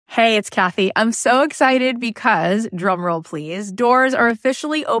Hey, it's Kathy. I'm so excited because, drumroll please, doors are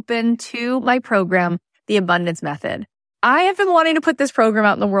officially open to my program, The Abundance Method. I have been wanting to put this program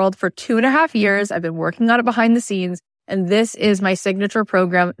out in the world for 2.5 years. I've been working on it behind the scenes, and this is my signature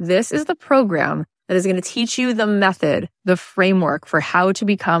program. This is the program that is going to teach you the method, the framework for how to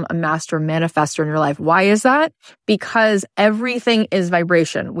become a master manifestor in your life. Why is that? Because everything is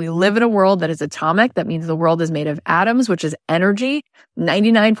vibration. We live in a world that is atomic. That means the world is made of atoms, which is energy.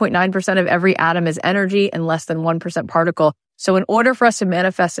 99.9% of every atom is energy and less than 1% particle. So in order for us to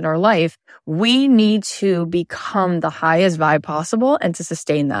manifest in our life, we need to become the highest vibe possible and to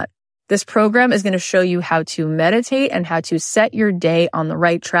sustain that. This program is going to show you how to meditate and how to set your day on the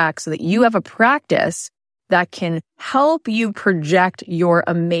right track so that you have a practice that can help you project your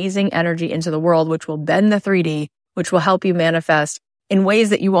amazing energy into the world, which will bend the 3D, which will help you manifest in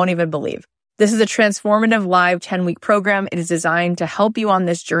ways that you won't even believe. This is a transformative live 10-week program. It is designed to help you on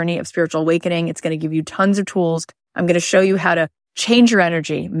this journey of spiritual awakening. It's going to give you tons of tools. I'm going to show you how to change your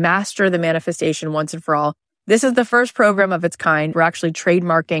energy, master the manifestation once and for all. This is the first program of its kind. We're actually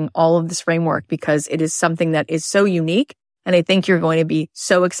trademarking all of this framework because it is something that is so unique, and I think you're going to be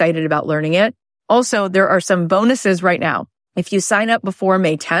so excited about learning it. Also, there are some bonuses right now. If you sign up before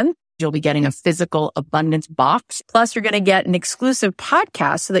May 10th, you'll be getting a physical abundance box. Plus, you're going to get an exclusive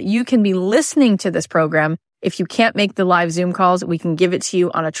podcast so that you can be listening to this program. If you can't make the live Zoom calls, we can give it to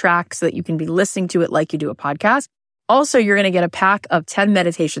you on a track so that you can be listening to it like you do a podcast. Also, you're going to get a pack of 10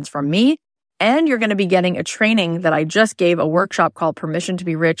 meditations from me. And you're going to be getting a training that I just gave, a workshop called Permission to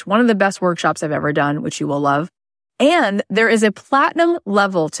be Rich, one of the best workshops I've ever done, which you will love. And there is a platinum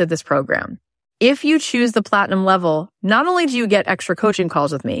level to this program. If you choose the platinum level, not only do you get extra coaching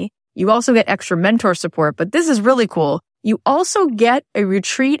calls with me, you also get extra mentor support, but this is really cool. You also get a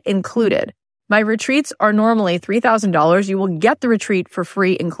retreat included. My retreats are normally $3,000. You will get the retreat for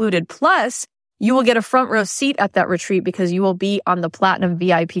free included. Plus, you will get a front row seat at that retreat because you will be on the platinum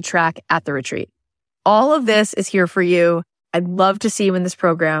VIP track at the retreat. All of this is here for you. I'd love to see you in this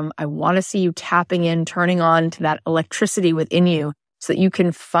program. I want to see you tapping in, turning on to that electricity within you so that you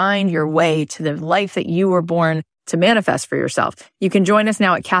can find your way to the life that you were born to manifest for yourself. You can join us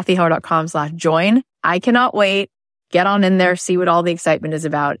now at kathyheller.com/join. I cannot wait. Get on in there, see what all the excitement is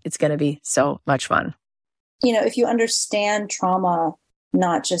about. It's going to be so much fun. You know, if you understand trauma,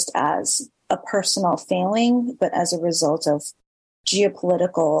 not just as a personal failing, but as a result of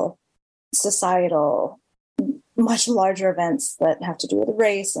geopolitical, societal, much larger events that have to do with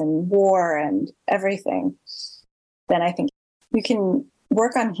race and war and everything, then I think you can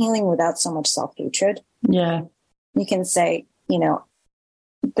work on healing without so much self-hatred. Yeah. You can say, you know,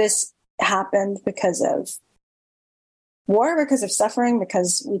 this happened because of war, because of suffering,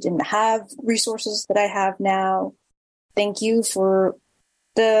 because we didn't have resources that I have now. Thank you for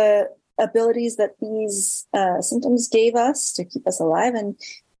the abilities that these symptoms gave us to keep us alive. And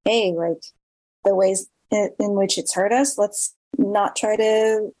hey, like the ways in which it's hurt us, let's not try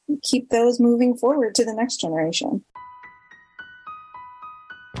to keep those moving forward to the next generation.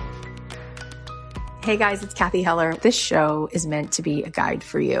 Hey guys, it's Kathy Heller. This show is meant to be a guide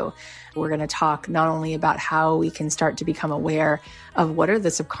for you. We're going to talk not only about how we can start to become aware of what are the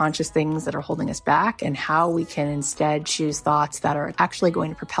subconscious things that are holding us back and how we can instead choose thoughts that are actually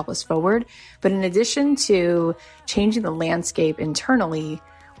going to propel us forward. But in addition to changing the landscape internally,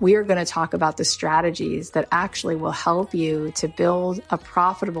 we are going to talk about the strategies that actually will help you to build a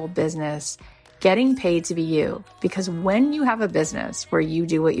profitable business, getting paid to be you. Because when you have a business where you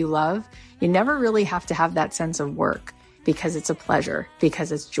do what you love, you never really have to have that sense of work because it's a pleasure,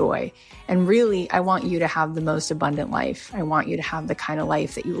 because it's joy. And really, I want you to have the most abundant life. I want you to have the kind of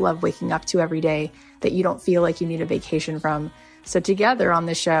life that you love waking up to every day, that you don't feel like you need a vacation from. So together on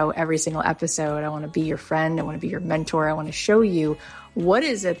the show, every single episode, I want to be your friend. I want to be your mentor. I want to show you what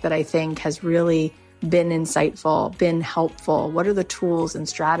is it that I think has really been insightful, been helpful? What are the tools and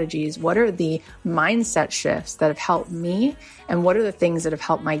strategies? What are the mindset shifts that have helped me? And what are the things that have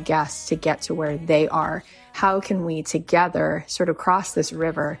helped my guests to get to where they are? How can we together sort of cross this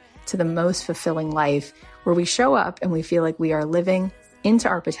river to the most fulfilling life where we show up and we feel like we are living into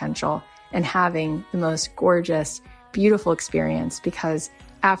our potential and having the most gorgeous, beautiful experience? Because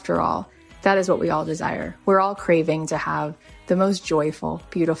after all, that is what we all desire. We're all craving to have the most joyful,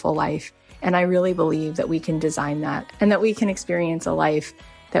 beautiful life. And I really believe that we can design that and that we can experience a life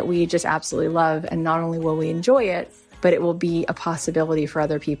that we just absolutely love. And not only will we enjoy it, but it will be a possibility for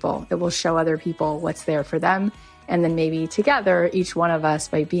other people. It will show other people what's there for them. And then maybe together, each one of us,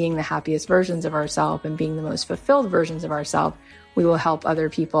 by being the happiest versions of ourselves and being the most fulfilled versions of ourselves, we will help other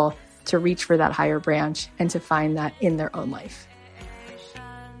people to reach for that higher branch and to find that in their own life.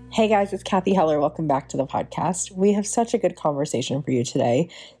 Hey guys, it's Kathy Heller. Welcome back to the podcast. We have such a good conversation for you today.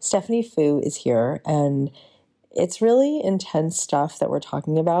 Stephanie Foo is here, and it's really intense stuff that we're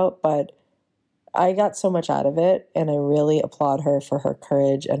talking about, but I got so much out of it, and I really applaud her for her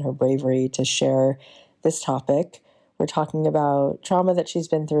courage and her bravery to share this topic. We're talking about trauma that she's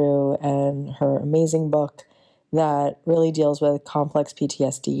been through and her amazing book that really deals with complex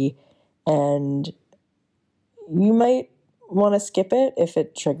PTSD, and you might want to skip it if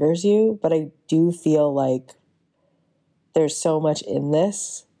it triggers you, but I do feel like there's so much in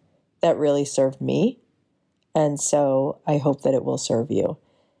this that really served me, and so I hope that it will serve you.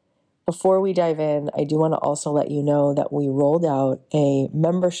 Before we dive in, I do want to also let you know that we rolled out a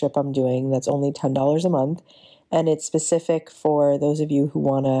membership I'm doing that's only $10 a month, and it's specific for those of you who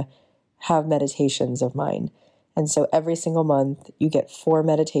want to have meditations of mine. And so every single month, you get 4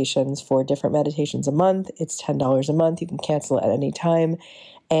 meditations, 4 different meditations a month. It's $10 a month. You can cancel it at any time.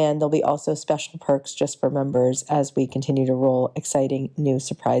 And there'll be also special perks just for members as we continue to roll exciting new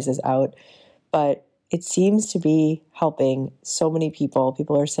surprises out. But it seems to be helping so many people.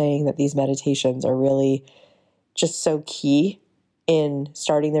 People are saying that these meditations are really just so key in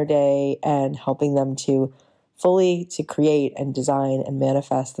starting their day and helping them to fully to create and design and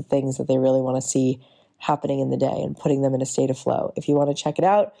manifest the things that they really want to see happening in the day and putting them in a state of flow. If you want to check it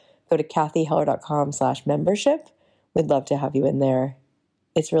out, go to kathyheller.com/membership. We'd love to have you in there.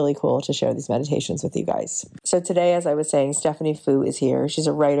 It's really cool to share these meditations with you guys. So today, as I was saying, Stephanie Foo is here. She's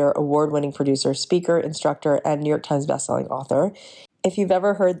a writer, award-winning producer, speaker, instructor, and New York Times bestselling author. If you've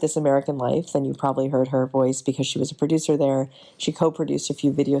ever heard This American Life, then you probably heard her voice because she was a producer there. She co-produced a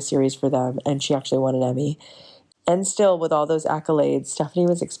few video series for them, and she actually won an Emmy. And still, with all those accolades, Stephanie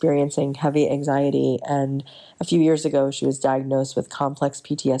was experiencing heavy anxiety, and a few years ago, she was diagnosed with complex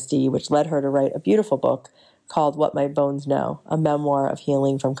PTSD, which led her to write a beautiful book called What My Bones Know, a memoir of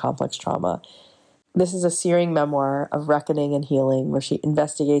healing from complex trauma. This is a searing memoir of reckoning and healing where she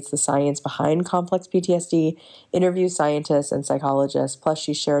investigates the science behind complex PTSD, interviews scientists and psychologists, plus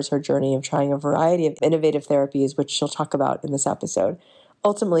she shares her journey of trying a variety of innovative therapies, which she'll talk about in this episode.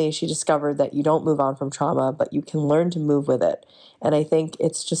 Ultimately, she discovered that you don't move on from trauma, but you can learn to move with it. And I think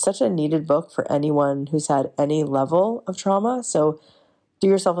it's just such a needed book for anyone who's had any level of trauma. So do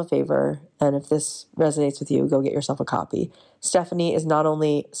yourself a favor, and if this resonates with you, go get yourself a copy. Stephanie is not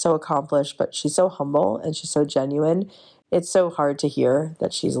only so accomplished, but she's so humble and she's so genuine. It's so hard to hear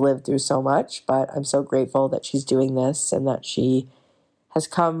that she's lived through so much, but I'm so grateful that she's doing this and that she has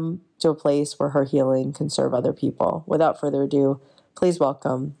come to a place where her healing can serve other people. Without further ado, please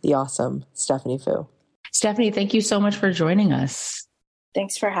welcome the awesome Stephanie Foo. Stephanie, thank you so much for joining us.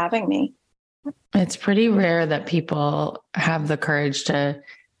 Thanks for having me. It's pretty rare that people have the courage to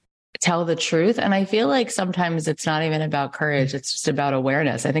tell the truth. And I feel like sometimes it's not even about courage. It's just about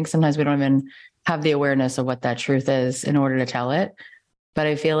awareness. I think sometimes we don't even have the awareness of what that truth is in order to tell it. But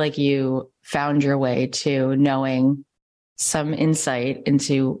I feel like you found your way to knowing some insight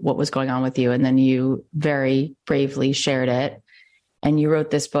into what was going on with you. And then you very bravely shared it. And you wrote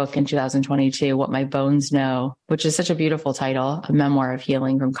this book in 2022, What My Bones Know, which is such a beautiful title, a memoir of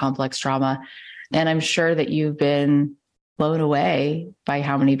healing from complex trauma. And I'm sure that you've been blown away by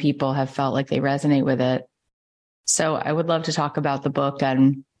how many people have felt like they resonate with it. So I would love to talk about the book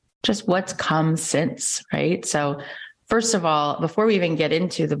and just what's come since, right? So first of all, before we even get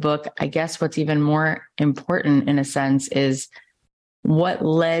into the book, I guess what's even more important in a sense is what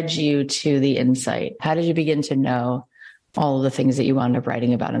led you to the insight? How did you begin to know all of the things that you wound up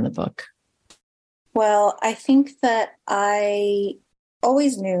writing about in the book? Well, I think that I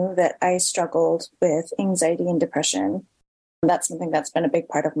always knew that I struggled with anxiety and depression. That's something that's been a big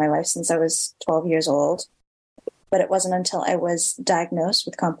part of my life since I was 12 years old. But it wasn't until I was diagnosed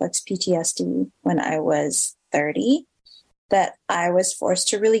with complex PTSD when I was 30 that I was forced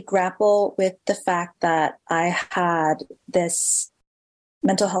to really grapple with the fact that I had this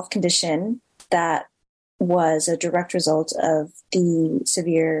mental health condition that was a direct result of the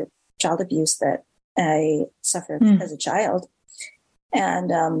severe child abuse that I suffered as a child.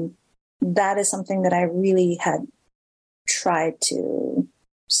 And that is something that I really had tried to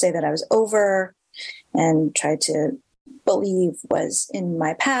say that I was over and tried to believe was in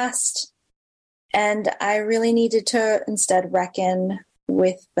my past. And I really needed to instead reckon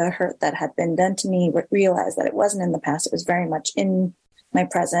with the hurt that had been done to me, but realize that it wasn't in the past. It was very much in my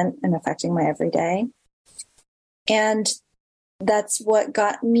present and affecting my everyday. And that's what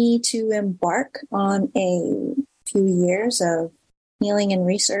got me to embark on a few years of healing and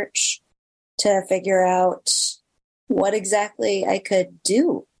research to figure out what exactly I could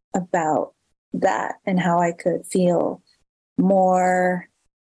do about that and how I could feel more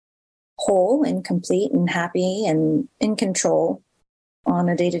whole and complete and happy and in control on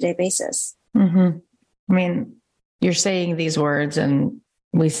a day-to-day basis. Mm-hmm. I mean, you're saying these words and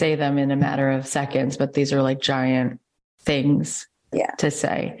we say them in a matter of seconds, but these are like giant things to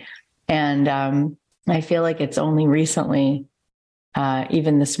say. And I feel like it's only recently,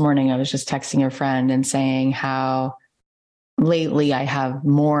 even this morning, I was just texting a friend and saying how lately I have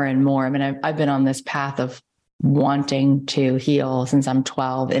more and more. I mean, I've been on this path of wanting to heal since I'm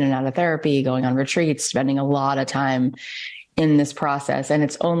 12, in and out of therapy, going on retreats, spending a lot of time in this process. And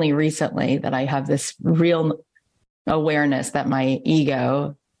it's only recently that I have this real awareness that my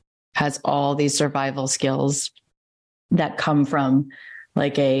ego has all these survival skills that come from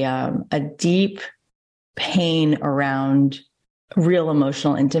like a deep pain around real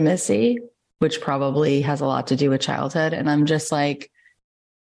emotional intimacy, which probably has a lot to do with childhood. And I'm just like,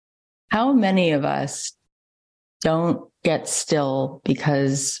 how many of us don't get still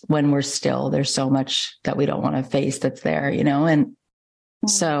because when we're still, there's so much that we don't want to face that's there, you know? And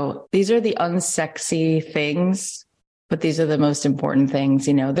so these are the unsexy things, but these are the most important things,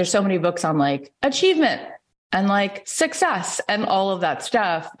 you know? There's so many books on like achievement and like success and all of that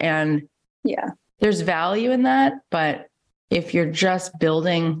stuff. And there's value in that. But if you're just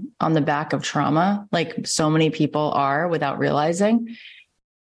building on the back of trauma, like so many people are without realizing,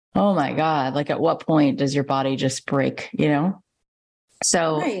 oh my God, like at what point does your body just break, you know?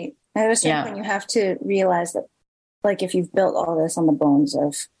 So, right. At a certain point, you have to realize that, like, if you've built all this on the bones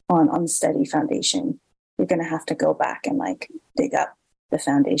of, on unsteady foundation, you're going to have to go back and like dig up the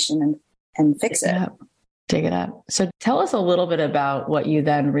foundation and fix it. Dig it up. So tell us a little bit about what you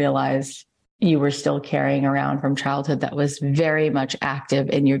then realized you were still carrying around from childhood that was very much active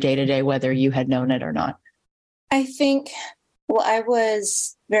in your day-to-day, whether you had known it or not. I think, well, I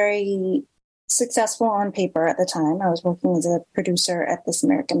was very successful on paper at the time. I was working as a producer at This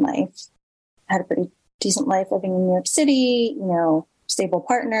American Life. I had a pretty decent life living in New York City, you know, stable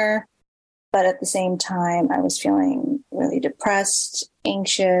partner. But at the same time, I was feeling really depressed,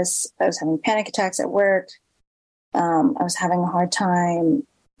 anxious. I was having panic attacks at work. I was having a hard time,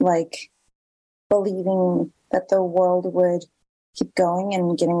 like, believing that the world would keep going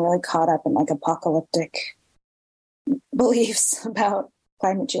and getting really caught up in like apocalyptic beliefs about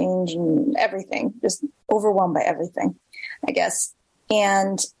climate change and everything, just overwhelmed by everything, I guess.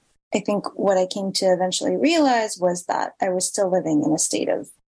 And I think what I came to eventually realize was that I was still living in a state of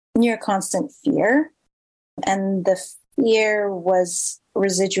near constant fear. And the fear was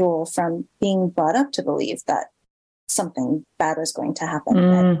residual from being brought up to believe that something bad was going to happen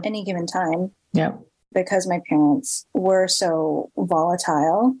at any given time. Yeah. Because my parents were so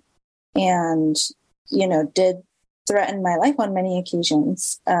volatile and, you know, did threaten my life on many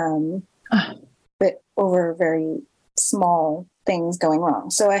occasions, but over very small things going wrong.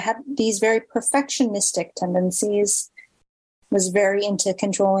 So I had these very perfectionistic tendencies, was very into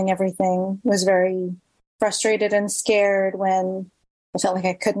controlling everything, was very frustrated and scared when I felt like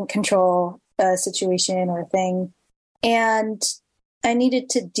I couldn't control a situation or a thing. And I needed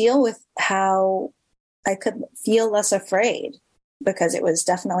to deal with how I could feel less afraid, because it was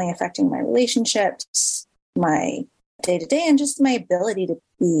definitely affecting my relationships, my day-to-day, and just my ability to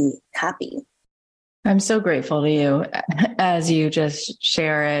be happy. I'm so grateful to you as you just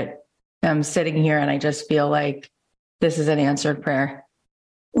share it. I'm sitting here and I just feel like this is an answered prayer.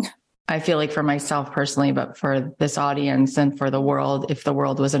 I feel like for myself personally, but for this audience and for the world, if the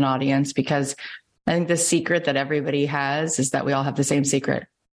world was an audience, because I think the secret that everybody has is that we all have the same secret,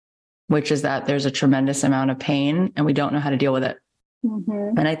 which is that there's a tremendous amount of pain and we don't know how to deal with it.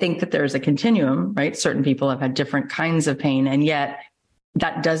 Mm-hmm. And I think that there's a continuum, right? Certain people have had different kinds of pain, and yet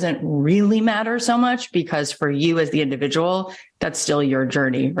that doesn't really matter so much, because for you as the individual, that's still your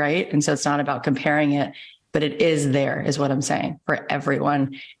journey, right? And so it's not about comparing it, but it is there, is what I'm saying, for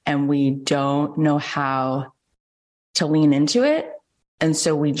everyone. And we don't know how to lean into it. And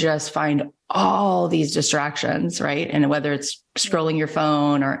so we just find all these distractions, right? And whether it's scrolling your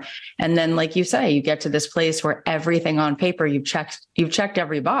phone and then like you say, you get to this place where everything on paper, you've checked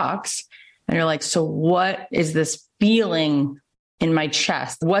every box, and you're like, so what is this feeling in my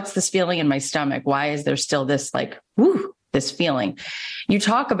chest? What's this feeling in my stomach? Why is there still this like, this feeling? You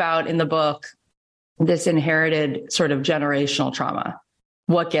talk about in the book, this inherited sort of generational trauma,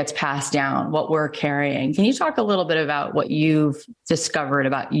 what gets passed down, what we're carrying. Can you talk a little bit about what you've discovered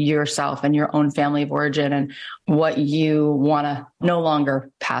about yourself and your own family of origin, and what you want to no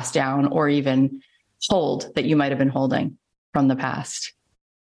longer pass down or even hold that you might have been holding from the past?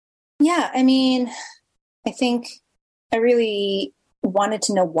 Yeah, I mean, I think I really wanted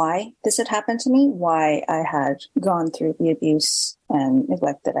to know why this had happened to me, why I had gone through the abuse and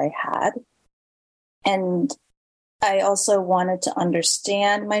neglect that I had. And I also wanted to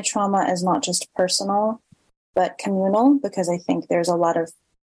understand my trauma as not just personal, but communal, because I think there's a lot of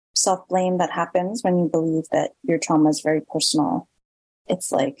self-blame that happens when you believe that your trauma is very personal.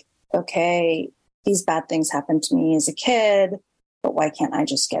 It's like, okay, these bad things happened to me as a kid, but why can't I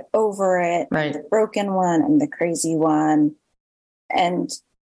just get over it? Right. I'm the broken one, I'm the crazy one. And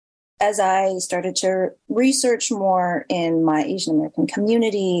as I started to research more in my Asian American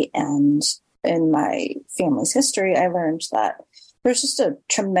community and in my family's history, I learned that there's just a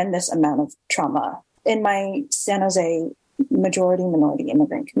tremendous amount of trauma in my San Jose majority minority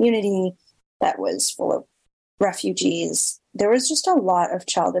immigrant community that was full of refugees. There was just a lot of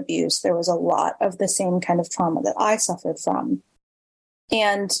child abuse. There was a lot of the same kind of trauma that I suffered from.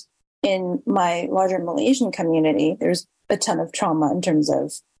 And in my larger Malaysian community, there's a ton of trauma in terms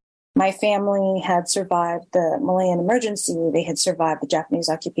of my family had survived the Malayan emergency. They had survived the Japanese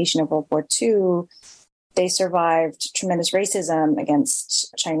occupation of World War II. They survived tremendous racism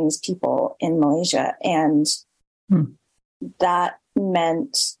against Chinese people in Malaysia. And that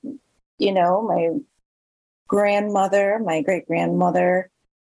meant, my grandmother, my great-grandmother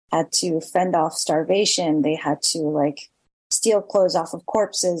had to fend off starvation. They had to steal clothes off of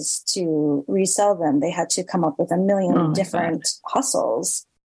corpses to resell them. They had to come up with a million different hustles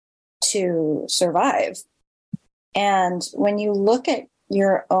to survive. And when you look at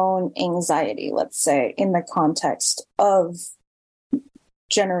your own anxiety, let's say, in the context of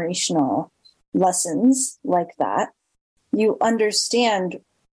generational lessons like that, you understand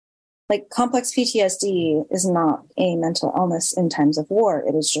complex PTSD is not a mental illness in times of war.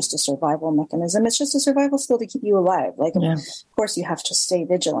 It is just a survival mechanism. It's just a survival skill to keep you alive. Of course, you have to stay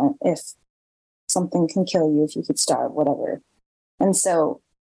vigilant if something can kill you, if you could starve, whatever. And so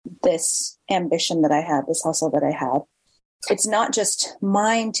this ambition that I had, this hustle that I had, it's not just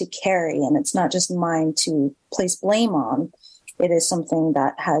mine to carry, and it's not just mine to place blame on. It is something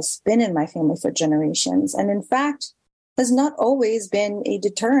that has been in my family for generations. And in fact, has not always been a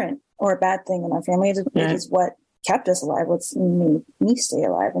deterrent or a bad thing in our family. It is what kept us alive, what's made me stay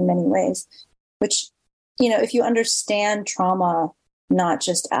alive in many ways, which, if you understand trauma, not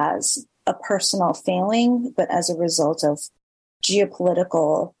just as a personal failing, but as a result of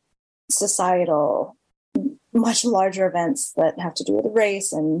geopolitical, societal, much larger events that have to do with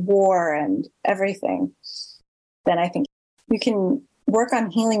race and war and everything, then I think you can work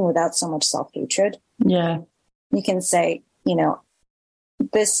on healing without so much self-hatred. Yeah. You can say,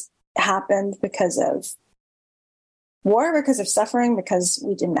 this happened because of war, because of suffering, because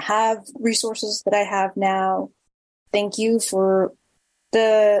we didn't have resources that I have now. Thank you for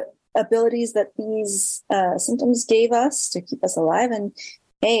the abilities that these symptoms gave us to keep us alive. And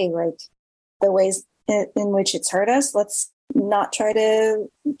hey, the ways in which it's hurt us, let's not try to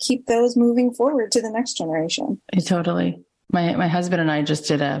keep those moving forward to the next generation. Totally. My husband and I just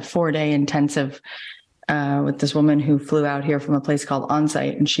did a 4-day intensive with this woman who flew out here from a place called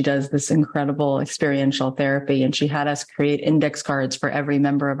Onsite, and she does this incredible experiential therapy. And she had us create index cards for every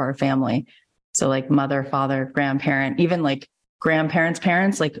member of our family. So mother, father, grandparent, even grandparents'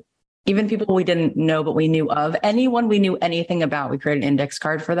 parents, even people we didn't know, but we knew of, anyone we knew anything about, we created an index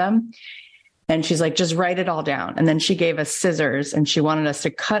card for them. And she's like, just write it all down. And then she gave us scissors, and she wanted us to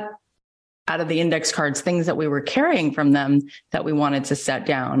cut out of the index cards things that we were carrying from them that we wanted to set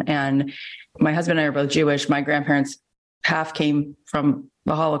down. And my husband and I are both Jewish. My grandparents, half came from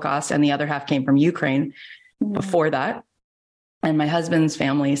the Holocaust and the other half came from Ukraine before that. And my husband's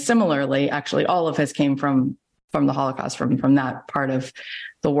family, similarly, actually, all of his came from the Holocaust, from that part of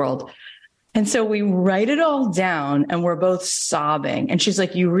the world. And so we write it all down and we're both sobbing. And she's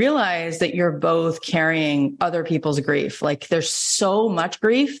like, you realize that you're both carrying other people's grief. There's so much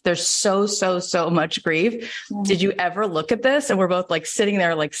grief. There's so much grief. Mm-hmm. Did you ever look at this? And we're both sitting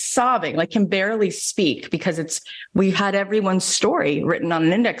there, sobbing, can barely speak, because we had everyone's story written on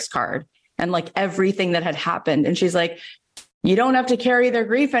an index card and everything that had happened. And she's like, you don't have to carry their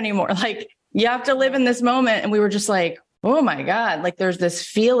grief anymore. You have to live in this moment. And we were just oh my God, there's this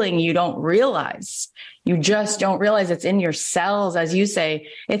feeling you don't realize. You just don't realize it's in your cells. As you say,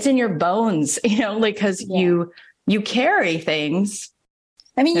 it's in your bones, because you carry things.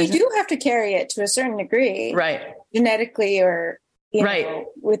 I mean, you do have to carry it to a certain degree, right? Genetically or,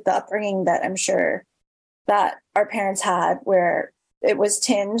 with the upbringing that I'm sure that our parents had, where it was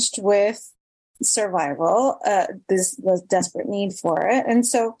tinged with survival, this was desperate need for it. And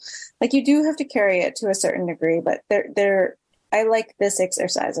so you do have to carry it to a certain degree, but I like this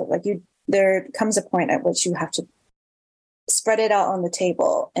exercise of there comes a point at which you have to spread it out on the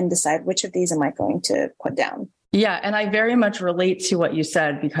table and decide which of these am I going to put down. Yeah. And I very much relate to what you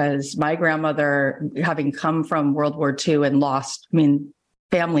said, because my grandmother, having come from World War II and lost,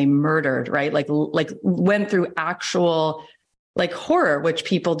 family murdered, right? Like went through actual horror, which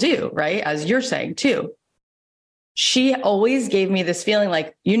people do, right? As you're saying too. She always gave me this feeling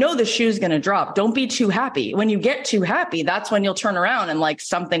the shoe's going to drop. Don't be too happy. When you get too happy, that's when you'll turn around and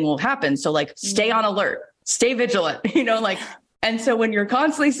something will happen. So stay on alert, stay vigilant, and so when you're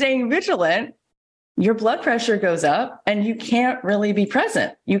constantly staying vigilant, your blood pressure goes up and you can't really be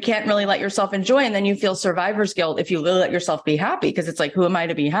present. You can't really let yourself enjoy. And then you feel survivor's guilt if you really let yourself be happy, because it's who am I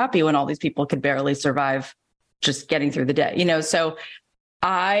to be happy when all these people could barely survive just getting through the day, So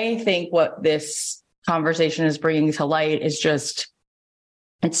I think what this conversation is bringing to light is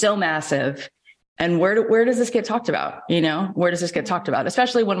it's so massive. And where does this get talked about? Where does this get talked about?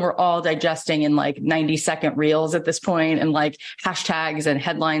 Especially when we're all digesting in 90-second reels at this point and hashtags and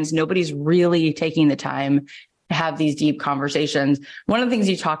headlines. Nobody's really taking the time to have these deep conversations. One of the things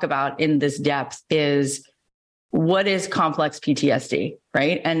you talk about in this depth is what is complex PTSD,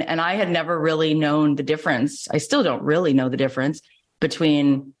 right? And I had never really known the difference. I still don't really know the difference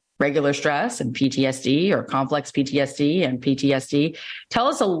between regular stress and PTSD, or complex PTSD and PTSD. Tell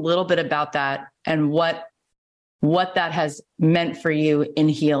us a little bit about that and what that has meant for you in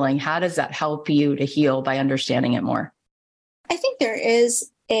healing. How does that help you to heal by understanding it more? I think there is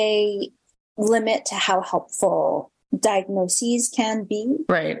a limit to how helpful diagnoses can be.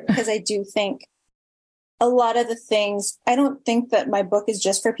 Right. Because I do think a lot of the things, I don't think that my book is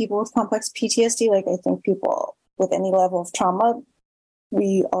just for people with complex PTSD. I think people with any level of trauma,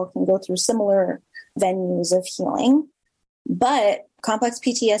 we all can go through similar venues of healing, but complex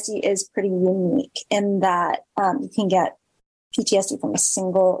PTSD is pretty unique in that you can get PTSD from a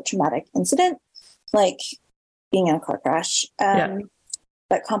single traumatic incident, like being in a car crash.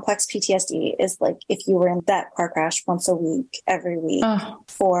 But complex PTSD is if you were in that car crash once a week, every week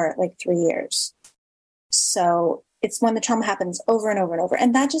for 3 years. So it's when the trauma happens over and over and over.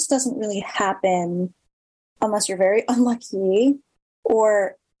 And that just doesn't really happen unless you're very unlucky,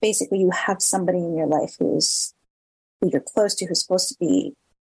 or basically you have somebody in your life who you're close to, who's supposed to be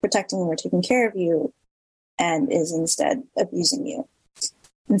protecting you or taking care of you, and is instead abusing you.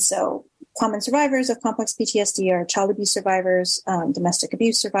 And so common survivors of complex PTSD are child abuse survivors, domestic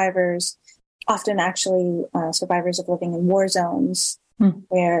abuse survivors, often actually survivors of living in war zones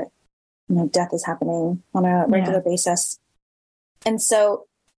where death is happening on a regular basis. And so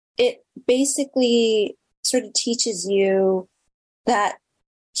it basically sort of teaches you that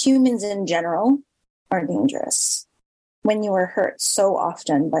humans in general are dangerous. When you are hurt so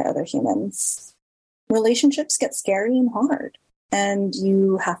often by other humans, relationships get scary and hard, and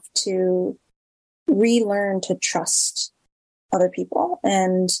you have to relearn to trust other people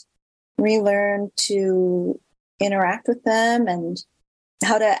and relearn to interact with them, and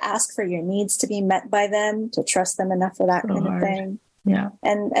how to ask for your needs to be met by them, to trust them enough for that kind of thing. Yeah.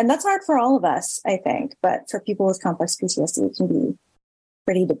 And that's hard for all of us, I think. But for people with complex PTSD, it can be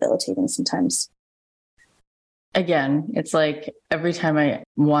pretty debilitating sometimes. Again, it's every time I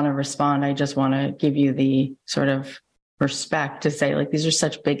want to respond, I just want to give you the sort of respect to say, these are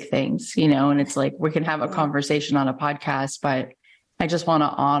such big things, and it's we can have a conversation on a podcast, but I just want to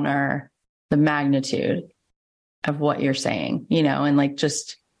honor the magnitude of what you're saying, and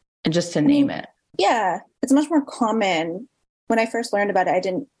just to name it. Yeah. It's much more common. When I first learned about it,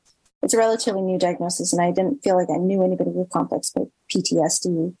 it's a relatively new diagnosis, and I didn't feel like I knew anybody with complex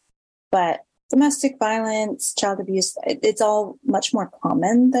PTSD, but domestic violence, child abuse, it's all much more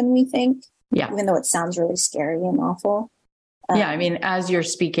common than we think. Yeah. Even though it sounds really scary and awful. As you're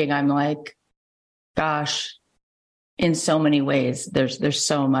speaking, I'm gosh, in so many ways, there's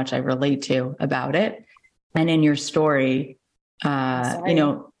so much I relate to about it. And in your story,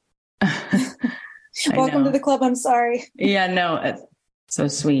 Welcome to the club. I'm sorry. Yeah, no, it's so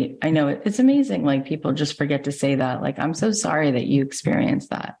sweet. I know it's amazing. People just forget to say that. I'm so sorry that you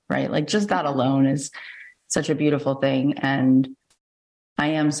experienced that, right? Just that alone is such a beautiful thing. And I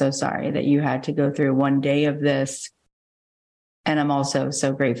am so sorry that you had to go through one day of this. And I'm also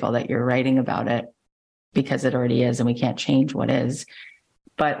so grateful that you're writing about it, because it already is, and we can't change what is.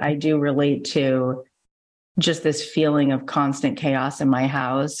 But I do relate to just this feeling of constant chaos in my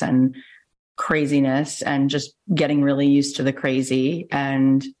house and craziness, and just getting really used to the crazy,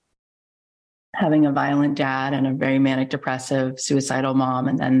 and having a violent dad and a very manic depressive suicidal mom.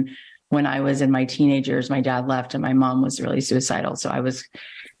 And then when I was in my teenage years, my dad left and my mom was really suicidal. So I was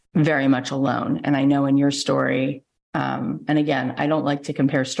very much alone. And I know in your story, and again, I don't like to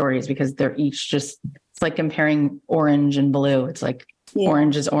compare stories because they're each just It's like comparing orange and blue. It's like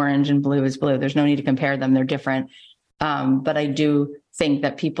orange is orange and blue is blue. There's no need to compare them. They're different. But I do think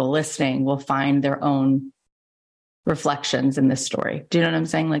that people listening will find their own reflections in this story. Do you know what I'm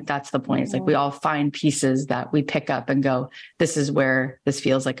saying? Like, that's the point. It's like we all find pieces that we pick up and go, this is where this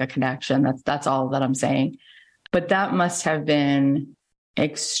feels like a connection. That's all that I'm saying. But that must have been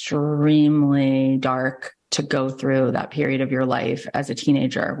extremely dark to go through that period of your life as a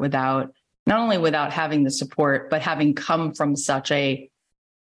teenager without, not only without having the support, but having come from such a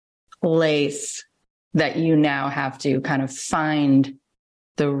place that you now have to kind of find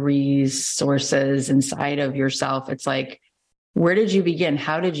the resources inside of yourself. It's like, where did you begin?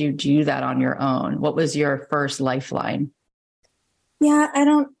 How did you do that on your own? What was your first lifeline? Yeah,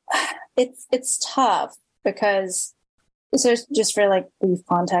 it's tough because, so just for like brief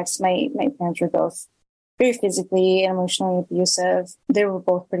context, my parents were both very physically and emotionally abusive. They were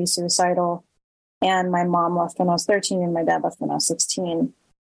both pretty suicidal. And my mom left when I was 13 and my dad left when I was 16.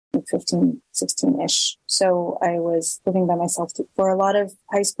 15, 16-ish. So I was living by myself for a lot of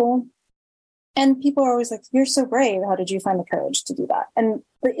high school. And people are always like, you're so brave. How did you find the courage to do that? And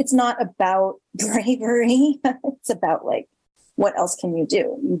it's not about bravery. It's about like, what else can you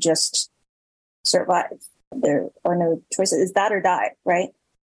do? You just survive. There are no choices. It's that or die, right?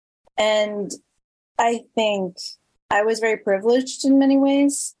 And I think I was very privileged in many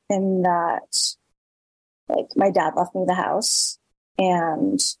ways in that, like, my dad left me the house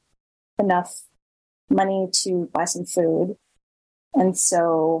and enough money to buy some food. And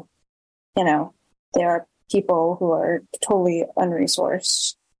so, you know, there are people who are totally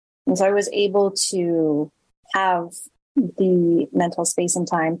unresourced. And so I was able to have the mental space and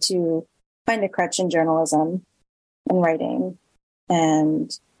time to find a crutch in journalism and writing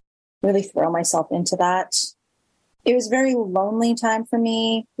and really throw myself into that. It was a very lonely time for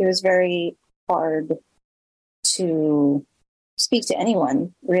me. It was very hard to speak to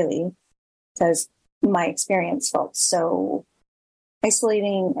anyone, really, because my experience felt so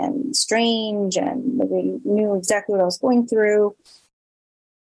isolating and strange, and nobody knew exactly what I was going through.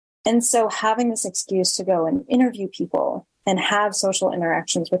 And so having this excuse to go and interview people and have social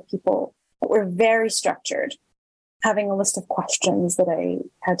interactions with people that were very structured, having a list of questions that I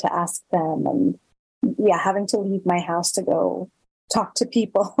had to ask them, and having to leave my house to go talk to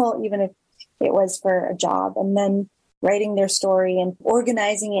people, even if it was for a job, and then writing their story and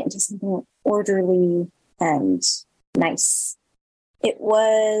organizing it into something orderly and nice. It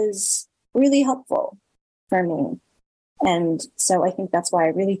was really helpful for me. And so I think that's why I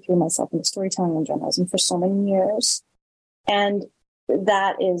really threw myself into storytelling and journalism for so many years. And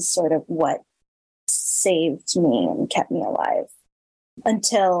that is sort of what saved me and kept me alive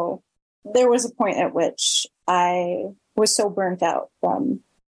until there was a point at which I was so burnt out from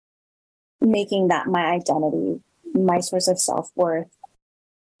making that my identity, my source of self-worth,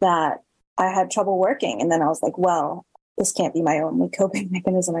 that I had trouble working. And then I was like, well, this can't be my only coping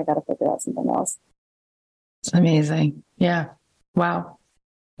mechanism. I got to figure out something else. It's amazing. Yeah. Wow.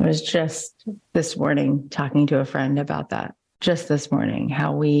 I was just this morning talking to a friend about that, just this morning,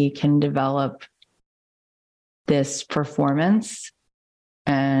 how we can develop this performance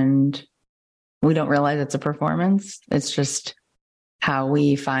and we don't realize it's a performance. It's just how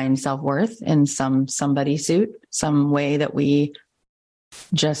we find self-worth in somebody suit, some way that we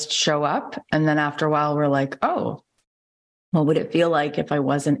just show up. And then after a while, we're like, oh, what would it feel like if I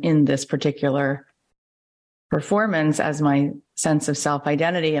wasn't in this particular performance as my sense of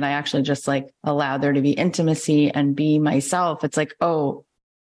self-identity? And I actually just like allow there to be intimacy and be myself. It's like, oh,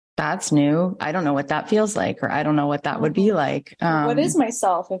 that's new. I don't know what that feels like, or I don't know what that would be like. What is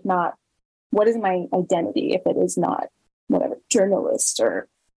myself if not, what is my identity if it is not whatever journalist or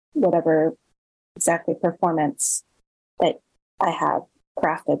whatever exactly performance that I have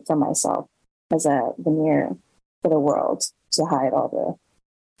crafted for myself as a veneer for the world to hide all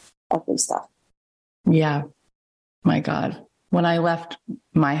the ugly stuff. Yeah. My God. When I left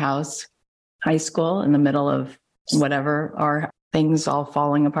my house, high school, in the middle of whatever, our things all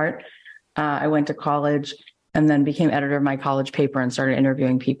falling apart, I went to college and then became editor of my college paper and started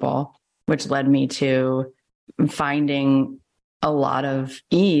interviewing people, which led me to finding a lot of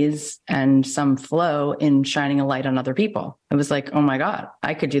ease and some flow in shining a light on other people. It was like, oh my God,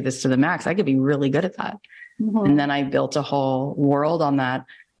 I could do this to the max. I could be really good at that. Mm-hmm. And then I built a whole world on that.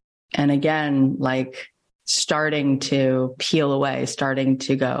 And again, like starting to peel away, starting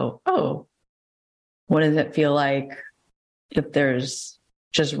to go, oh, what does it feel like if there's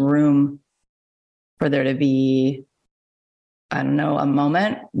just room for there to be, I don't know, a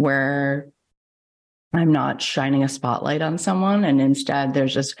moment where I'm not shining a spotlight on someone, and instead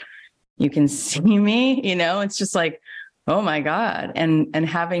there's just, you can see me, it's just like, oh my God. And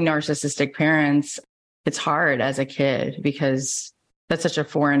having narcissistic parents, it's hard as a kid because that's such a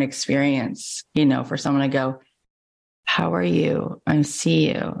foreign experience, for someone to go, how are you? I see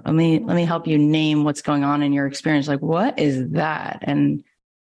you. Let me help you name what's going on in your experience. Like, what is that? And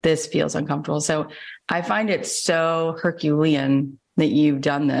this feels uncomfortable. So I find it so Herculean that you've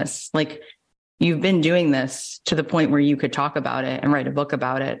done this. Like, you've been doing this to the point where you could talk about it and write a book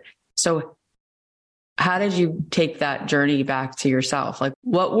about it. So how did you take that journey back to yourself? Like,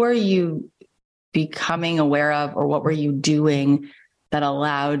 what were you becoming aware of, or what were you doing that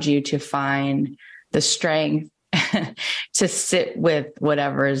allowed you to find the strength to sit with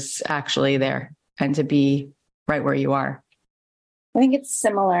whatever's actually there and to be right where you are? I think it's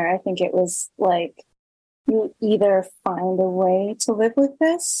similar. I think it was like, you either find a way to live with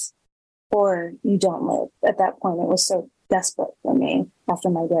this or you don't live. At that point, it was so desperate for me after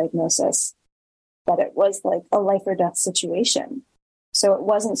my diagnosis that it was like a life or death situation. So it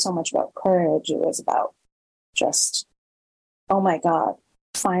wasn't so much about courage. It was about just, oh my God,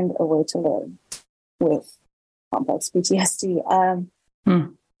 find a way to live with complex PTSD.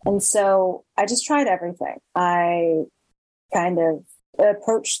 And so I just tried everything. I kind of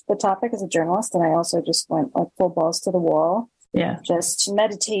approached the topic as a journalist, and I also just went like full balls to the wall. Yeah. Just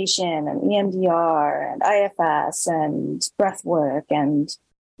meditation and EMDR and IFS and breath work and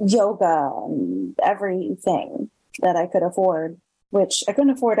yoga and everything that I could afford, which I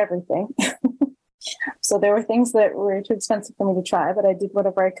couldn't afford everything. So there were things that were too expensive for me to try, but I did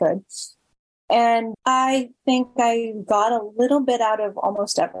whatever I could. And I think I got a little bit out of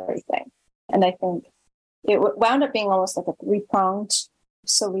almost everything. And I think it wound up being almost like a three-pronged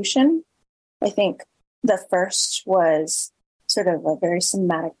solution. I think the first was sort of a very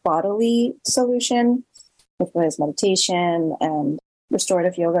somatic bodily solution, which was meditation and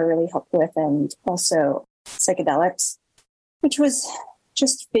restorative yoga really helped with, and also psychedelics, which was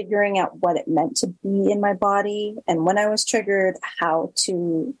just figuring out what it meant to be in my body. And when I was triggered, how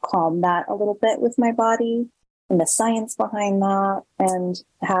to calm that a little bit with my body and the science behind that, and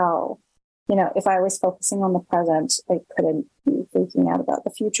how, if I was focusing on the present, I couldn't be freaking out about the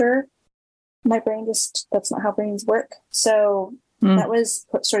future. My brain that's not how brains work. So that was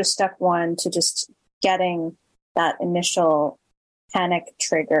sort of step one to just getting that initial panic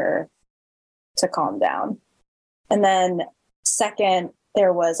trigger to calm down. And then second,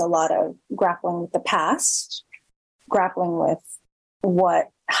 there was a lot of grappling with the past, grappling with what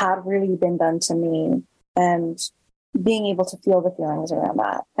had really been done to me, and being able to feel the feelings around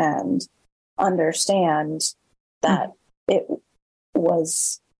that and understand that it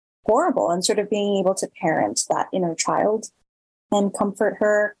was horrible, and sort of being able to parent that inner child and comfort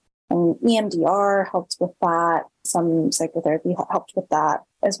her. And EMDR helped with that. Some psychotherapy helped with that,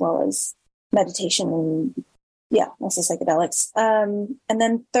 as well as meditation and also psychedelics. And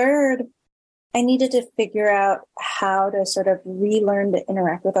then third, I needed to figure out how to sort of relearn to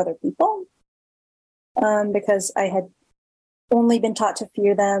interact with other people, because I had only been taught to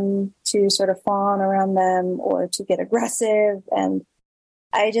fear them, to sort of fawn around them, or to get aggressive. And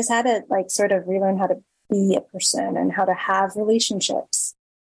I just had to sort of relearn how to be a person and how to have relationships.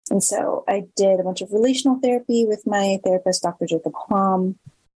 And so I did a bunch of relational therapy with my therapist, Dr. Jacob Hom,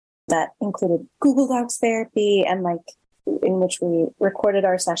 that included Google Docs therapy, and in which we recorded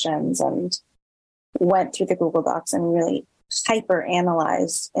our sessions and went through the Google Docs and really hyper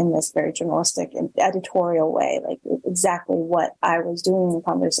analyzed in this very journalistic and editorial way, exactly what I was doing in the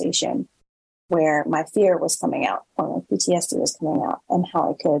conversation, where my fear was coming out or my PTSD was coming out, and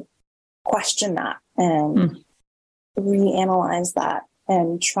how I could question that and reanalyze that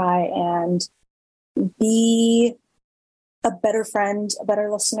and try and be a better friend, a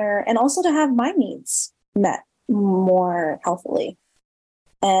better listener, and also to have my needs met more healthily.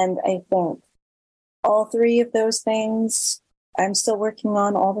 And I think all three of those things I'm still working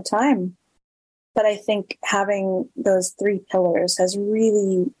on all the time. But I think having those three pillars has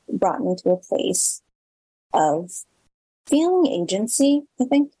really brought me to a place of feeling agency, I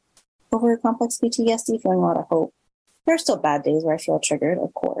think, over complex PTSD, feeling a lot of hope. There are still bad days where I feel triggered,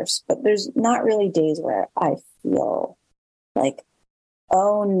 of course, but there's not really days where I feel like,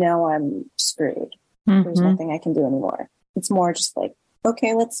 oh no, I'm screwed. There's nothing I can do anymore. It's more just like,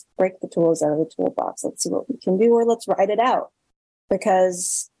 okay, let's break the tools out of the toolbox. Let's see what we can do, or let's ride it out.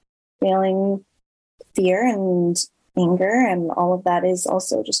 Because feeling fear and anger and all of that is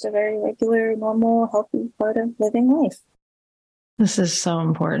also just a very regular, normal, healthy part of living life. This is so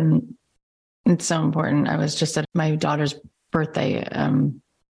important. It's so important. I was just at my daughter's birthday.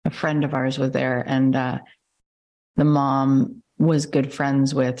 A friend of ours was there, and the mom was good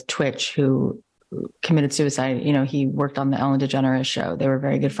friends with Twitch, who committed suicide. You know, he worked on the Ellen DeGeneres show. They were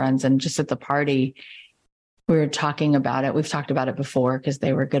very good friends. And just at the party, we were talking about it. We've talked about it before because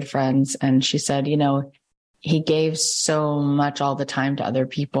they were good friends. And she said, you know, he gave so much all the time to other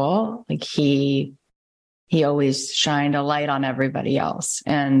people. Like he always shined a light on everybody else.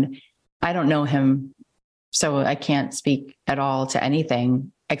 And I don't know him, so I can't speak at all to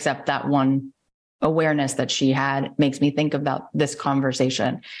anything except that one awareness that she had makes me think about this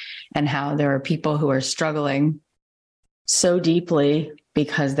conversation and how there are people who are struggling so deeply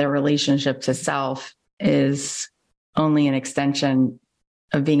because their relationship to self is only an extension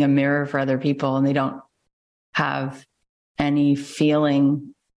of being a mirror for other people, and they don't have any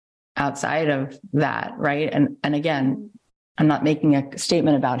feeling outside of that, right? And again, I'm not making a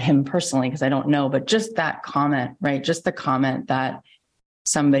statement about him personally because I don't know, but just that comment, right? Just the comment that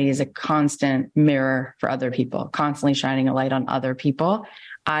somebody is a constant mirror for other people, constantly shining a light on other people.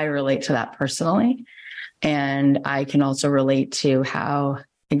 I relate to that personally. And I can also relate to how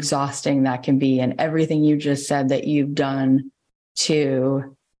exhausting that can be, and everything you just said that you've done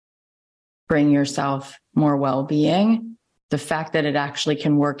to bring yourself more well-being. The fact that it actually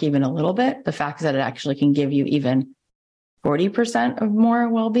can work even a little bit, the fact that it actually can give you even 40% of more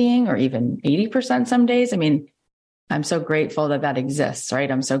well-being or even 80% some days. I mean, I'm so grateful that that exists, right?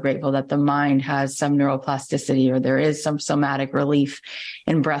 I'm so grateful that the mind has some neuroplasticity, or there is some somatic relief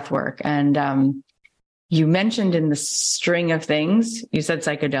in breath work. And you mentioned in the string of things, you said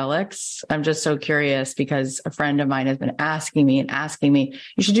psychedelics. I'm just so curious because a friend of mine has been asking me,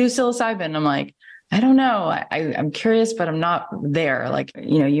 you should do psilocybin. I'm like, I don't know. I'm curious, but I'm not there. Like,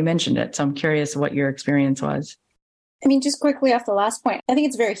 you know, you mentioned it. So I'm curious what your experience was. I mean, just quickly off the last point, I think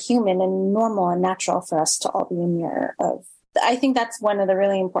it's very human and normal and natural for us to all be a mirror of. I think that's one of the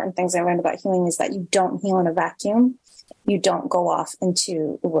really important things I learned about healing is that you don't heal in a vacuum. You don't go off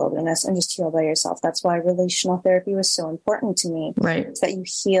into the wilderness and just heal by yourself. That's why relational therapy was so important to me. Right. Is that you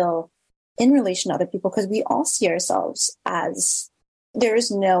heal in relation to other people, because we all see ourselves as, there is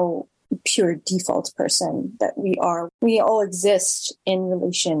no pure default person that we are. We all exist in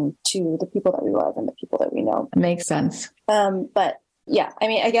relation to the people that we love and the people that we know. It makes sense. But yeah, I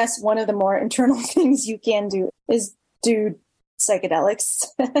mean, I guess one of the more internal things you can do is do psychedelics.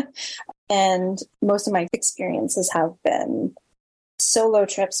 And most of my experiences have been solo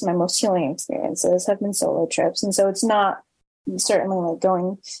trips. My most healing experiences have been solo trips. And so it's not certainly like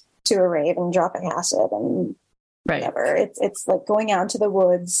going to a rave and dropping acid and whatever. It's like going out into the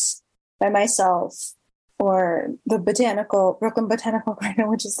woods by myself, or the Brooklyn Botanical Garden,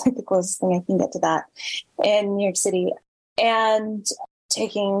 which is like the closest thing I can get to that in New York City, and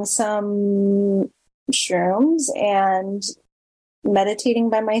taking some shrooms and meditating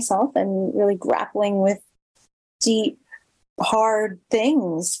by myself and really grappling with deep, hard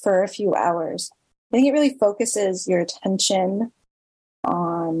things for a few hours. I think it really focuses your attention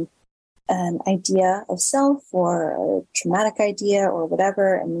on an idea of self or a traumatic idea or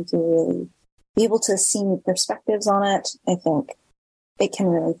whatever, and you can really be able to see new perspectives on it. I think it can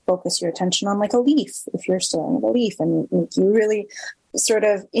really focus your attention on like a leaf, if you're staring at a leaf, and make you really sort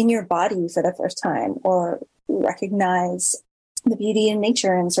of in your body for the first time, or recognize the beauty in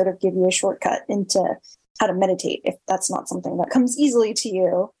nature and sort of give you a shortcut into how to meditate if that's not something that comes easily to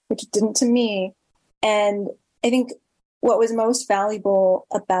you, which it didn't to me. And I think what was most valuable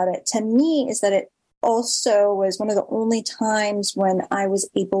about it to me is that it also was one of the only times when I was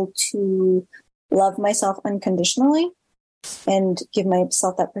able to love myself unconditionally and give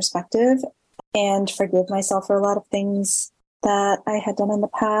myself that perspective and forgive myself for a lot of things that I had done in the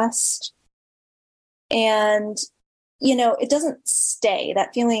past. And, you know, it doesn't stay.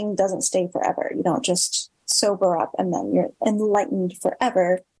 That feeling doesn't stay forever. You don't just sober up and then you're enlightened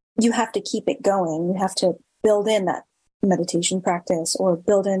forever. You have to keep it going. You have to build in that meditation practice or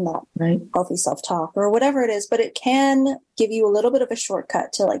build in that healthy self-talk or whatever it is. But it can give you a little bit of a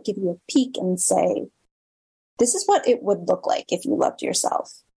shortcut to like give you a peek and say, this is what it would look like if you loved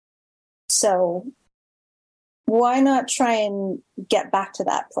yourself. So why not try and get back to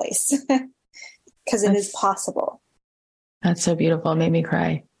that place? Because it is possible. That's so beautiful. It made me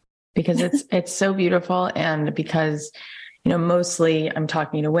cry because it's so beautiful. And because, you know, mostly I'm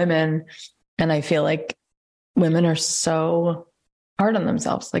talking to women, and I feel like women are so hard on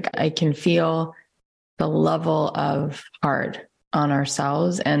themselves. Like I can feel the level of hard on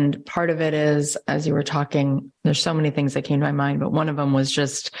ourselves. And part of it is, as you were talking, there's so many things that came to my mind, but one of them was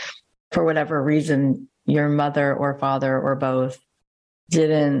just, for whatever reason, your mother or father or both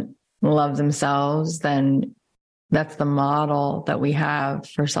didn't love themselves, then that's the model that we have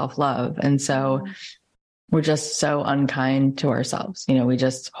for self-love. And so we're just so unkind to ourselves. You know, we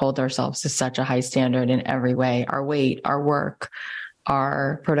just hold ourselves to such a high standard in every way, our weight, our work,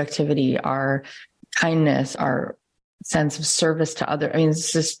 our productivity, our kindness, our sense of service to others. I mean,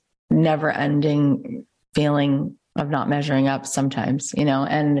 it's just never ending feeling of not measuring up sometimes, you know,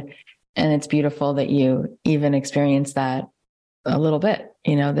 and it's beautiful that you even experience that a little bit,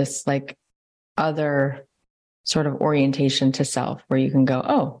 you know, this like other sort of orientation to self where you can go,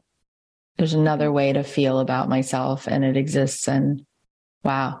 oh, there's another way to feel about myself and it exists. And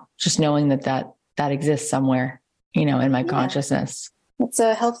wow, just knowing that exists somewhere, you know, in my consciousness. It's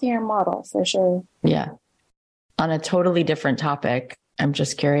a healthier model for sure. Yeah. On a totally different topic, I'm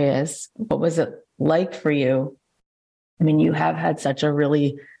just curious, what was it like for you? I mean, you have had such a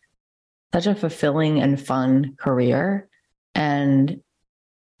fulfilling and fun career and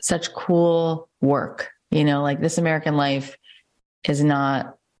such cool work, you know, like This American Life is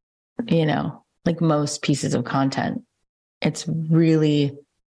not, you know, like most pieces of content. It's really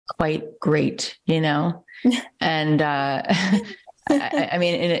quite great, you know? And, I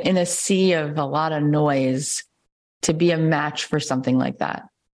mean, in a sea of a lot of noise, to be a match for something like that,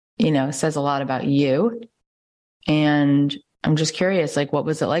 you know, says a lot about you. And I'm just curious, like, what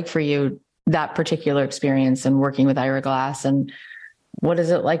was it like for you, that particular experience and working with Ira Glass? And what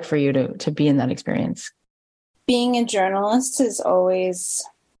is it like for you to be in that experience? Being a journalist is always,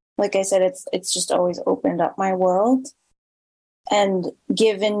 like I said, it's just always opened up my world and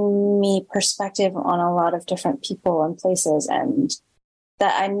given me perspective on a lot of different people and places, and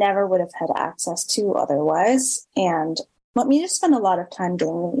that I never would have had access to otherwise. And let me just spend a lot of time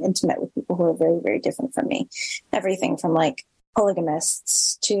getting really intimate with people who are very, very different from me. Everything from like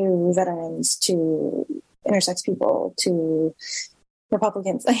polygamists to veterans to intersex people to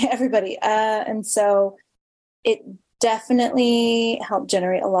Republicans, everybody. And so it definitely helped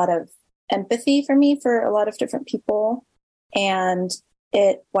generate a lot of empathy for me for a lot of different people. And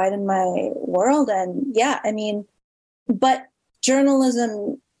it widened my world. And yeah, I mean, but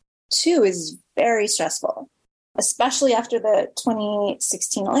journalism too is very stressful, especially after the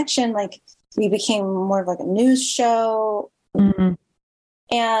 2016 election. Like we became more of like a news show. Mm-hmm.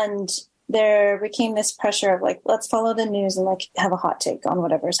 And there became this pressure of like, let's follow the news and like have a hot take on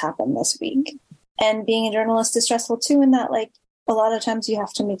whatever's happened this week. And being a journalist is stressful too, in that like a lot of times you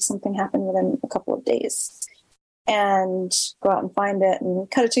have to make something happen within a couple of days and go out and find it and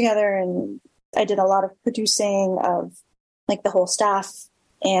cut it together. And I did a lot of producing of like the whole staff.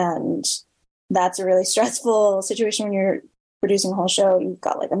 And that's a really stressful situation when you're producing a whole show. You've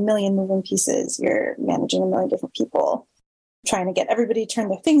got like a million moving pieces. You're managing a million different people, trying to get everybody to turn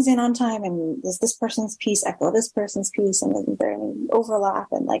their things in on time. And does this person's piece echo this person's piece? And is there any overlap?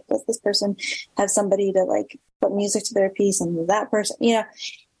 And like, does this person have somebody to like put music to their piece? And that person, you know?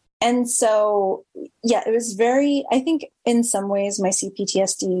 And so, yeah, it was very, I think in some ways my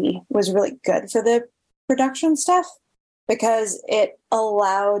CPTSD was really good for the production stuff because it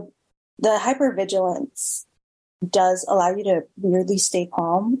allowed the hypervigilance does allow you to weirdly stay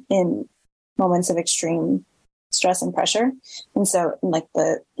calm in moments of extreme stress and pressure. And so in like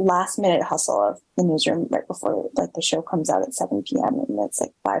the last minute hustle of the newsroom right before like the show comes out at 7 p.m. and it's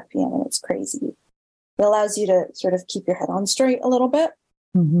like 5 p.m. and it's crazy. It allows you to sort of keep your head on straight a little bit,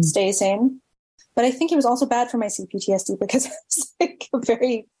 stay sane. But I think it was also bad for my CPTSD because I was like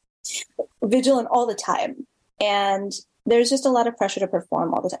very vigilant all the time. And there's just a lot of pressure to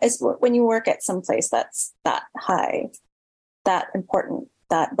perform all the time. It's when you work at some place that's that high, that important,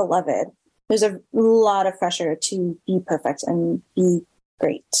 that beloved, there's a lot of pressure to be perfect and be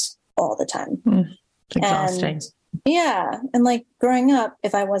great all the time. It's exhausting. And, yeah. And like growing up,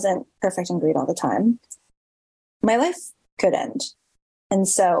 if I wasn't perfect and great all the time, my life could end. And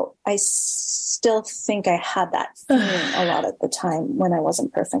so I still think I had that feeling a lot at the time when I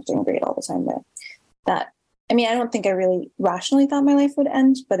wasn't perfect and great all the time. That I mean, I don't think I really rationally thought my life would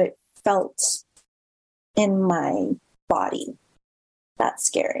end, but it felt in my body that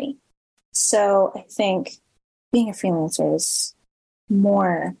scary. So I think being a freelancer is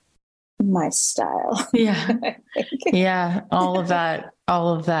more my style. Yeah. Yeah. All of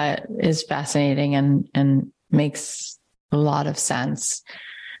that is fascinating and makes a lot of sense.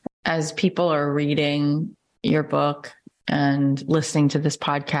 As people are reading your book and listening to this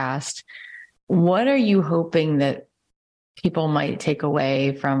podcast, what are you hoping that people might take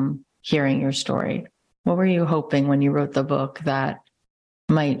away from hearing your story? What were you hoping when you wrote the book that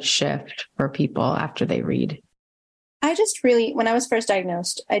might shift for people after they read? I just really, when I was first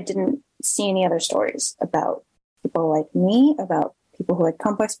diagnosed, I didn't see any other stories about people like me, about people who had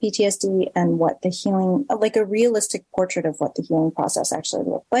complex PTSD and what the healing, like a realistic portrait of what the healing process actually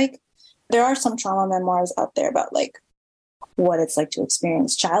looked like There are some trauma memoirs out there about like what it's like to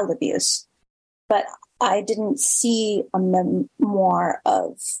experience child abuse, but I didn't see a memoir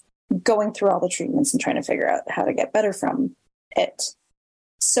of going through all the treatments and trying to figure out how to get better from it.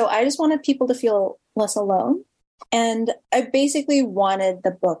 So I just wanted people to feel less alone. And I basically wanted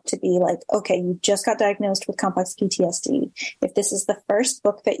the book to be like, okay, you just got diagnosed with complex PTSD. If this is the first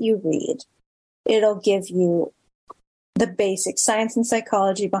book that you read, it'll give you the basic science and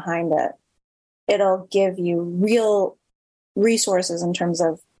psychology behind it. It'll give you real resources in terms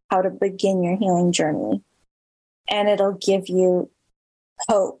of how to begin your healing journey. And it'll give you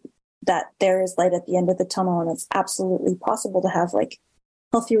hope that there is light at the end of the tunnel, and it's absolutely possible to have like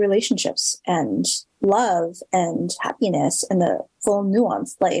healthy relationships and love and happiness and a full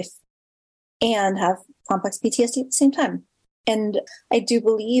nuanced life and have complex PTSD at the same time. And I do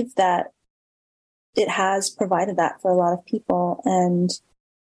believe that it has provided that for a lot of people. And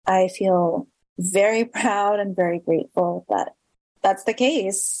I feel very proud and very grateful that that's the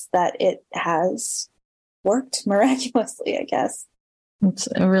case, that it has worked miraculously, I guess. It's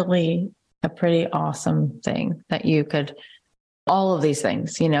really a pretty awesome thing that you could, all of these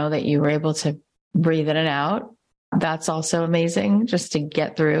things, you know, that you were able to breathe in and out. That's also amazing, just to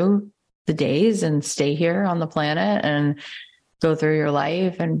get through the days and stay here on the planet and go through your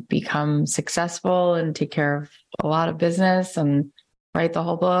life and become successful and take care of a lot of business and write the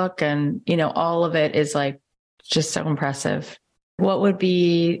whole book. And, you know, all of it is like just so impressive. What would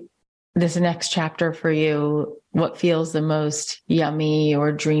be this next chapter for you? What feels the most yummy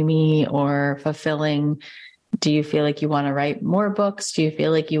or dreamy or fulfilling? Do you feel like you want to write more books? Do you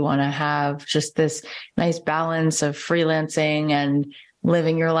feel like you want to have just this nice balance of freelancing and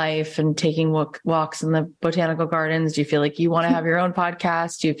living your life and taking walks in the botanical gardens? Do you feel like you want to have your own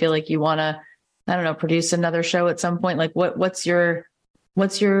podcast? Do you feel like you want to, I don't know, produce another show at some point? Like what's your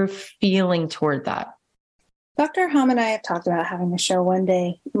feeling toward that? Dr. Hom and I have talked about having a show one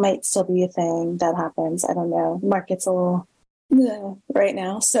day. It might still be a thing that happens. I don't know. Market's a little right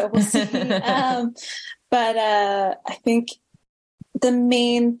now, so we'll see. But I think the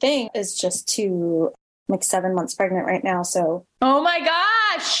main thing is just to, like 7 months pregnant right now. So, oh my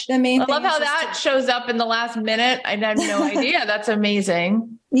gosh, the main I thing love how that shows up in the last minute. I had no idea. That's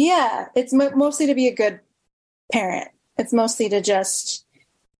amazing. Yeah, it's mostly to be a good parent. It's mostly to just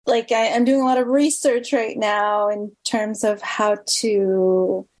like I'm doing a lot of research right now in terms of how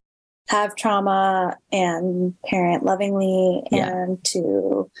to have trauma and parent lovingly and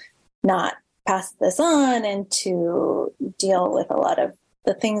to not pass this on and to deal with a lot of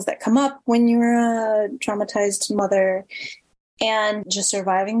the things that come up when you're a traumatized mother and just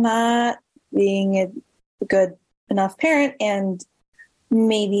surviving that, being a good enough parent, and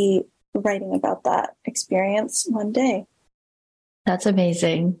maybe writing about that experience one day. That's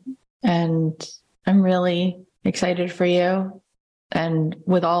amazing. And I'm really excited for you. And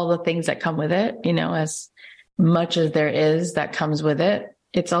with all the things that come with it, you know, as much as there is that comes with it,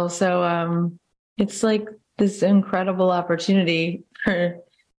 it's also, it's like this incredible opportunity for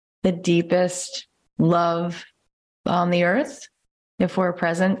the deepest love on the earth. If we're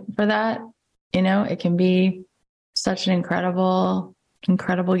present for that, you know, it can be such an incredible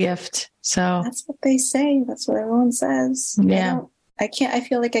gift. So that's what they say. That's what everyone says. Yeah. I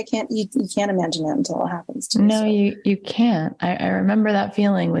feel like I can't, you can't imagine it until it happens to me. No, you can't. I remember that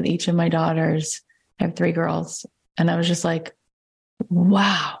feeling with each of my daughters. I have 3 girls. And I was just like,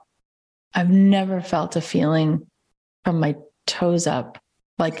 wow, I've never felt a feeling from my toes up,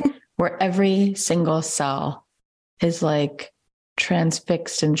 like where every single cell is like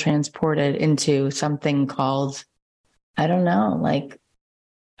transfixed and transported into something called, I don't know, like,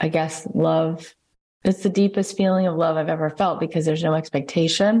 I guess love. It's the deepest feeling of love I've ever felt because there's no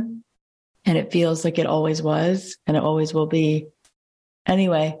expectation and it feels like it always was and it always will be.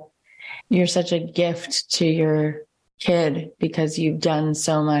 Anyway, you're such a gift to your kid because you've done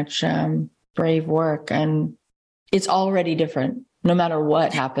so much brave work, and it's already different. No matter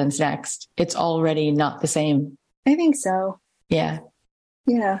what happens next, it's already not the same. I think so. Yeah.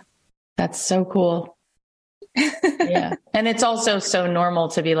 Yeah. That's so cool. Yeah. And it's also so normal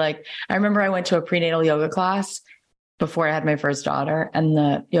to be like, I remember I went to a prenatal yoga class before I had my first daughter, and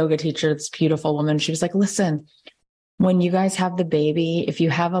the yoga teacher, this beautiful woman, she was like, listen, when you guys have the baby, if you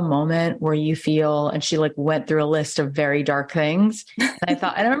have a moment where you feel, and she like went through a list of very dark things. And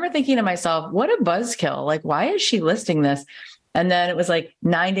I remember thinking to myself, what a buzzkill. Like, why is she listing this? And then it was like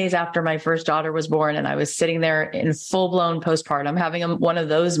 9 days after my first daughter was born, and I was sitting there in full blown postpartum, having one of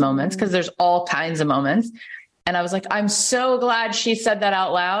those moments, because there's all kinds of moments. And I was like, I'm so glad she said that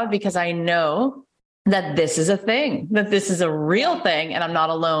out loud, because I know that this is a thing, that this is a real thing and I'm not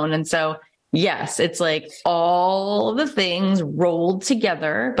alone. And so, yes, it's like all the things rolled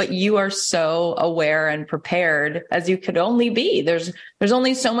together, but you are so aware and prepared as you could only be. There's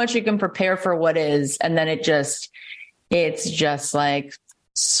only so much you can prepare for what is. And then it's just like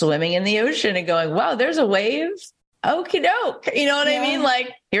swimming in the ocean and going, wow, there's a wave. Okie doke. You know what I mean?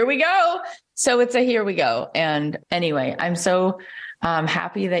 Like, here we go. So it's a here we go. And anyway, I'm so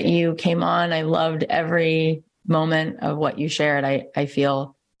happy that you came on. I loved every moment of what you shared. I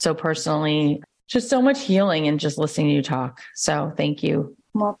feel so personally, just so much healing and just listening to you talk. So thank you.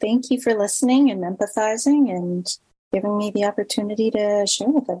 Well, thank you for listening and empathizing and giving me the opportunity to share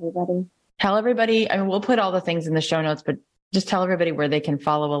with everybody. Tell everybody, I mean, we'll put all the things in the show notes, but just tell everybody where they can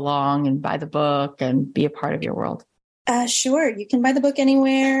follow along and buy the book and be a part of your world. Sure. You can buy the book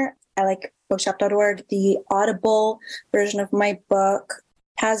anywhere. I like bookshop.org. The Audible version of my book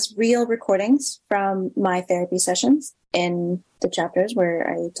has real recordings from my therapy sessions in the chapters where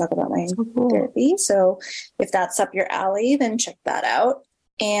I talk about my therapy. So if that's up your alley, then check that out.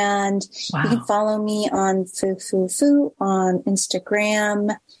 And you can follow me on Foo on Instagram.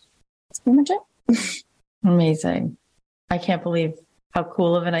 That's pretty much it. Amazing. I can't believe how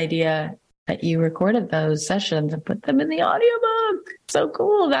cool of an idea that you recorded those sessions and put them in the audiobook. So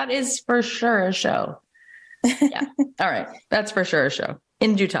cool. That is for sure a show. Yeah. All right. That's for sure a show.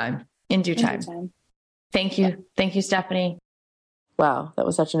 In due time. Thank you. Thank you, Stephanie. Wow. That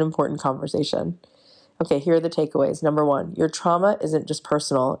was such an important conversation. Okay. Here are the takeaways. Number 1, your trauma isn't just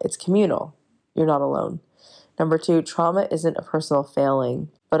personal. It's communal. You're not alone. Number 2, trauma isn't a personal failing,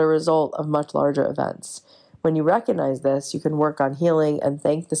 but a result of much larger events. When you recognize this, you can work on healing and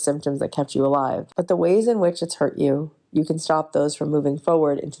thank the symptoms that kept you alive. But the ways in which it's hurt you, you can stop those from moving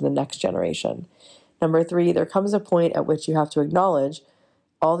forward into the next generation. Number 3, there comes a point at which you have to acknowledge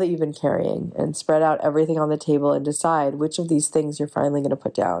all that you've been carrying and spread out everything on the table and decide which of these things you're finally going to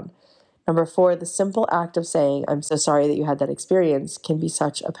put down. Number 4, the simple act of saying, I'm so sorry that you had that experience can be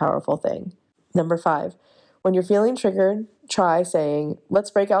such a powerful thing. Number 5, when you're feeling triggered, try saying, let's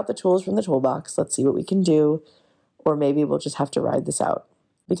break out the tools from the toolbox. Let's see what we can do. Or maybe we'll just have to ride this out.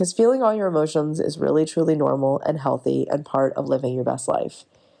 Because feeling all your emotions is really, truly normal and healthy and part of living your best life.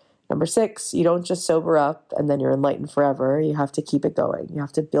 Number 6, you don't just sober up and then you're enlightened forever. You have to keep it going. You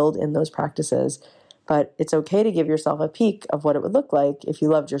have to build in those practices. But it's okay to give yourself a peek of what it would look like if you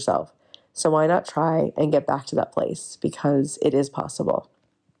loved yourself. So why not try and get back to that place? Because it is possible.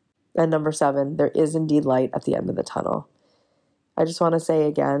 And number 7, there is indeed light at the end of the tunnel. I just want to say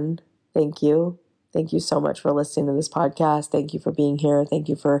again, thank you. Thank you so much for listening to this podcast. Thank you for being here. Thank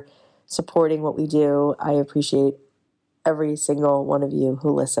you for supporting what we do. I appreciate every single one of you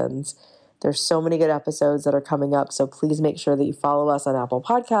who listens. There's so many good episodes that are coming up, so please make sure that you follow us on Apple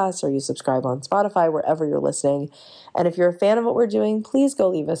Podcasts or you subscribe on Spotify, wherever you're listening. And if you're a fan of what we're doing, please go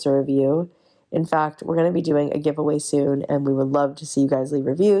leave us a review. In fact, we're going to be doing a giveaway soon, and we would love to see you guys leave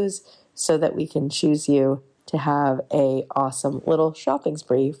reviews so that we can choose you to have a awesome little shopping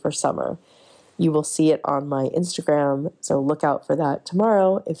spree for summer. You will see it on my Instagram, so look out for that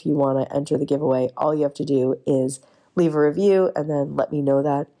tomorrow. If you want to enter the giveaway, all you have to do is leave a review and then let me know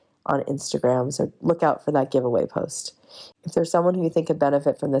that on Instagram. So look out for that giveaway post. If there's someone who you think could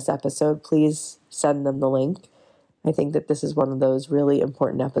benefit from this episode, please send them the link. I think that this is one of those really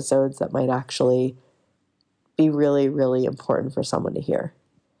important episodes that might actually be really, really important for someone to hear.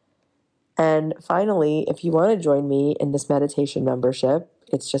 And finally, if you want to join me in this meditation membership,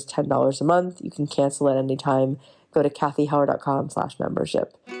 it's just $10 a month. You can cancel at any time. Go to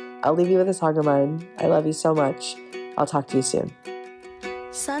kathyheller.com/membership. I'll leave you with a song of mine. I love you so much. I'll talk to you soon.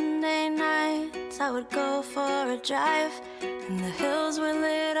 Sunday nights I would go for a drive, and the hills were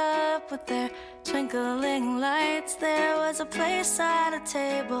lit up with their twinkling lights. There was a place at a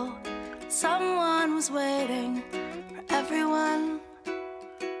table. Someone was waiting for everyone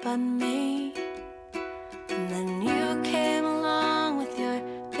but me. And then you came along with your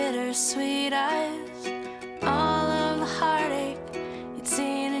bittersweet eyes, all of the heartache you'd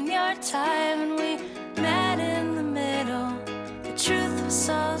seen in your time, and we met in the middle. The truth was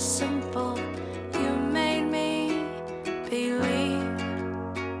so simple, you made me believe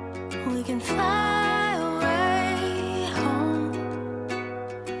we can fly away home,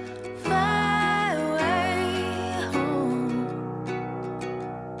 fly away home.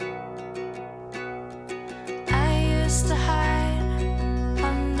 I used to hide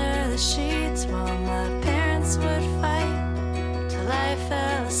under the sheets while my parents would fight till I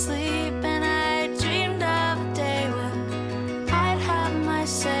fell asleep.